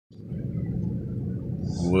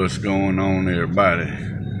What's going on, everybody?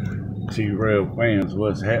 T-Rev fans,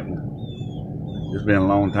 what's happening? It's been a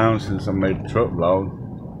long time since I made the truck vlog.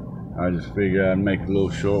 I just figured I'd make a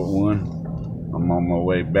little short one. I'm on my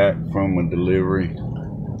way back from a delivery,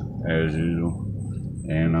 as usual,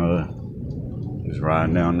 and just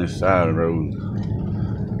riding down this side of the road.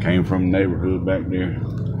 Came from the neighborhood back there,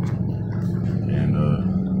 and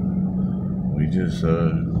we just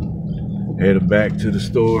headed back to the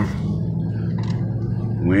store.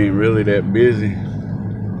 We ain't really that busy.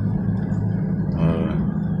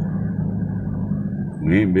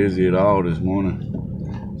 We ain't busy at all this morning.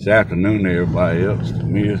 It's afternoon to everybody else. To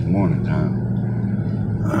me, it's morning time.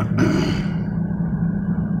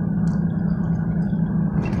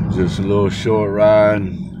 Just a little short ride.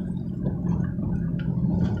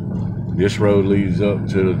 This road leads up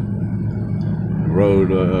to the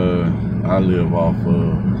road I live off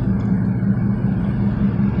of.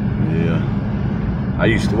 Yeah. I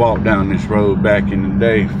used to walk down this road back in the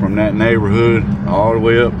day from that neighborhood all the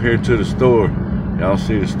way up here to the store. Y'all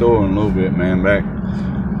see the store in a little bit, man.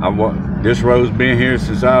 This road's been here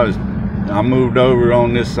since I moved over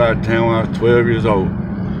on this side of town when I was 12 years old.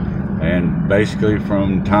 And basically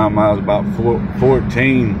from the time I was about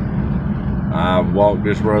 14, I've walked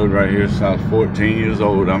this road right here since I was 14 years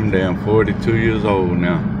old. I'm damn 42 years old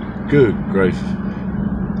now. Good gracious.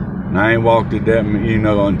 And I ain't walked it that,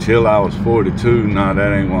 until I was 42. No,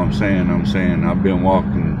 that ain't what I'm saying. I'm saying I've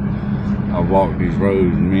walked these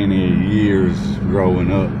roads many years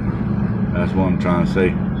growing up. That's what I'm trying to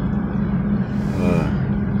say.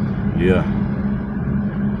 Yeah.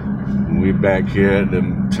 We back here at the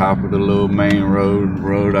top of the little main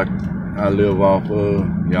road I live off of.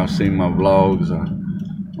 Y'all see my vlogs,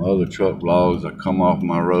 my other truck vlogs. I come off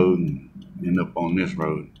my road and end up on this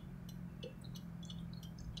road.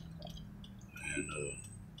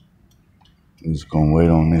 I'm just gonna wait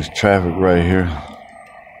on this traffic right here,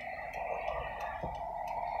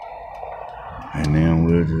 and then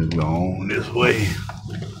we'll just go on this way.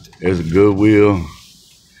 There's a Goodwill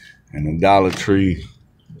and a Dollar Tree.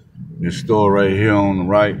 This store right here on the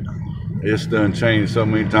right, it's done changed so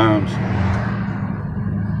many times.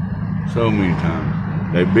 So many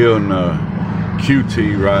times. They building a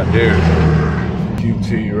QT right there.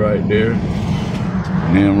 QT right there.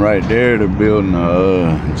 And then right there, they're building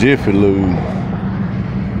a Jiffy Lube.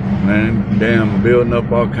 Man, damn, building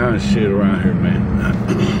up all kind of shit around here,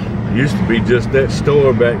 man. Used to be just that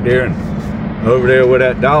store back there, and over there where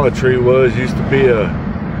that Dollar Tree was, used to be a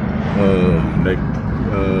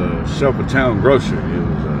Shelpertown grocery. It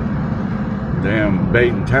was a damn bait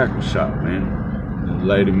and tackle shop, man. The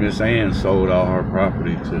lady, Miss Ann, sold all her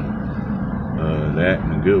property to that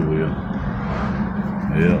and the Goodwill.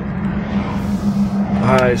 Yeah.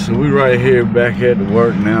 Alright, so we right here back at the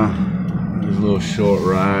work now. This little short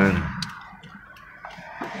ride.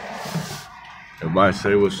 Everybody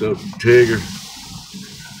say what's up to Tigger.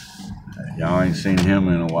 Y'all ain't seen him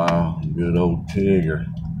in a while. Good old Tigger.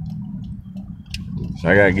 So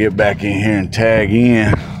I gotta get back in here and tag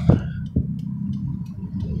in.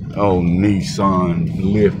 Oh, Nissan.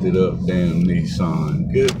 Lifted up damn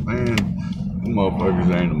Nissan. Good, man. Them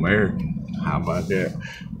motherfuckers ain't American. How about that?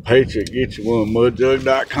 Patriot, get you one,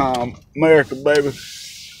 mudjug.com. America, baby.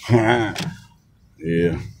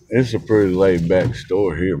 Yeah, it's a pretty laid back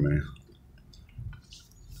store here, man.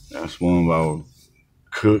 That's one of our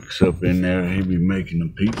cooks up in there. He be making the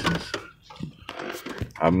pizzas.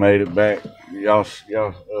 I made it back. Y'all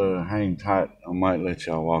hang tight. I might let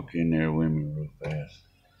y'all walk in there with me real fast.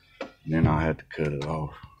 And then I'll have to cut it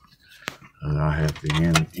off. I'll have to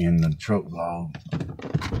end the truck vlog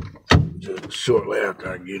just shortly after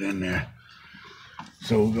I get in there.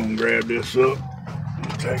 So we're gonna grab this up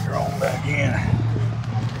and take her on back in.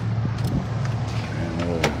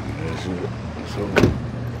 And that's it. So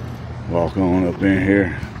walk on up in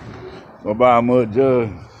here. Bye-bye, Mud Jug.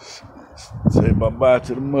 Say bye-bye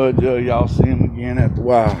to the Mud Jug. Y'all see him again after a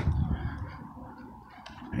while.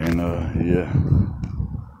 And yeah.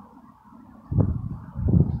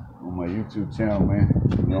 On my YouTube channel, man.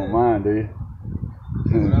 You don't mind, do you?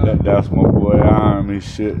 That's my boy Army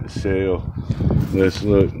Shell. Let's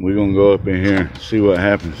look. We're gonna go up in here and see what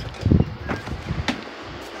happens.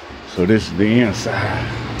 So this is the inside.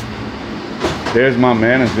 There's my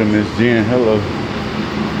manager, Miss Jen. Hello.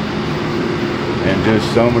 And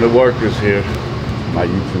just some of the workers here. My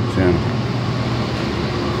YouTube channel.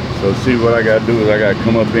 So see, what I gotta do is I gotta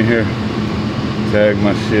come up in here, tag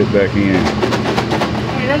my shit back in.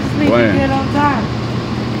 Hey, let's leave you get on time.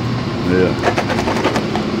 Yeah.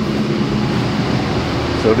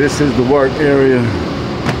 So this is the work area,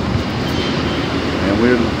 and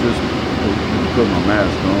we're just put my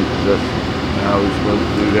mask on because that's how we're supposed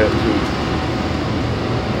to do that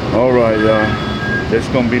too. All right, y'all. That's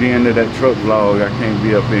gonna be the end of that truck vlog. I can't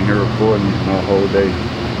be up in here recording my whole day.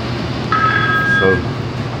 So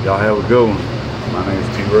y'all have a good one. My name is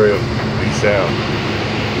T-Rail. Peace out.